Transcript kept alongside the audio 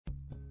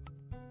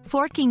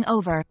Forking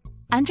over.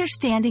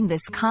 Understanding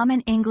this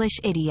common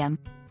English idiom.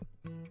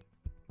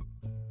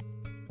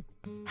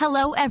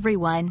 Hello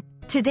everyone.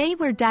 Today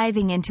we're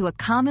diving into a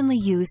commonly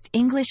used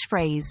English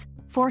phrase,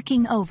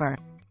 forking over.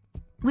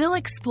 We'll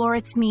explore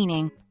its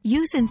meaning,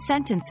 use in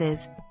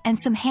sentences, and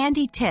some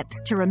handy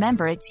tips to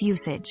remember its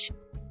usage.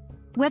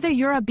 Whether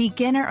you're a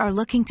beginner or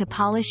looking to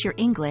polish your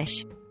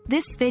English,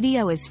 this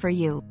video is for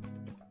you.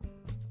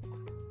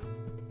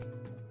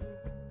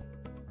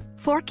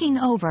 Forking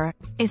over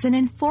is an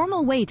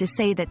informal way to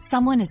say that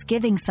someone is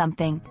giving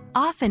something,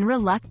 often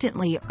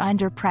reluctantly or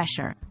under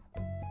pressure.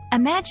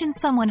 Imagine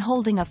someone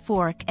holding a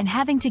fork and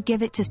having to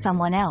give it to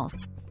someone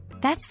else.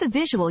 That's the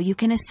visual you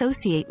can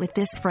associate with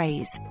this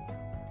phrase.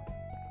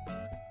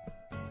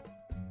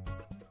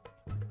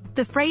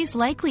 The phrase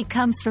likely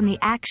comes from the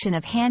action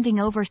of handing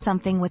over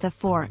something with a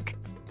fork.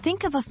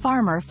 Think of a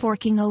farmer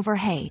forking over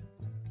hay.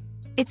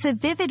 It's a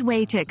vivid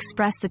way to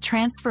express the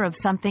transfer of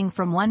something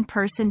from one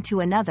person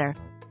to another,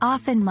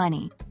 often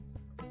money.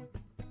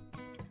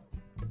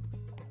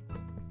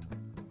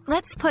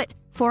 Let's put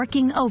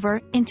forking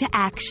over into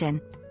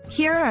action.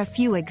 Here are a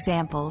few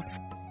examples.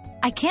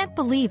 I can't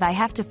believe I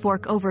have to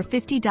fork over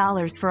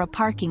 $50 for a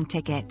parking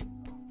ticket.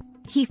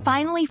 He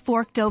finally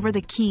forked over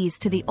the keys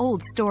to the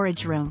old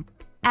storage room.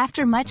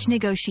 After much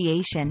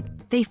negotiation,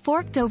 they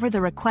forked over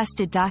the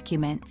requested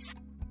documents.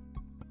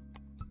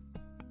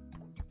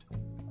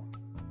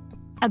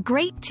 A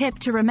great tip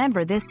to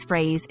remember this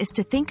phrase is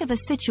to think of a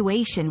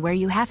situation where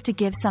you have to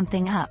give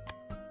something up.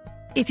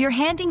 If you're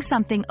handing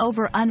something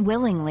over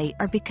unwillingly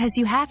or because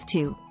you have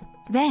to,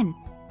 then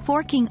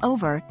forking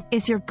over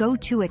is your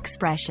go-to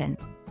expression.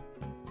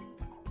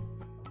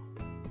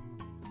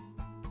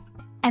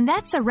 And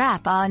that's a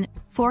wrap on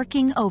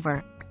forking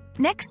over.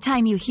 Next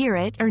time you hear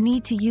it or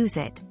need to use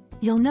it,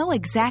 you'll know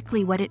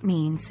exactly what it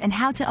means and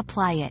how to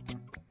apply it.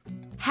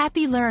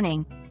 Happy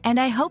learning, and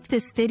I hope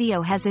this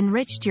video has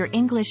enriched your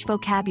English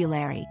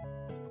vocabulary.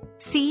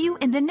 See you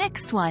in the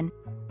next one.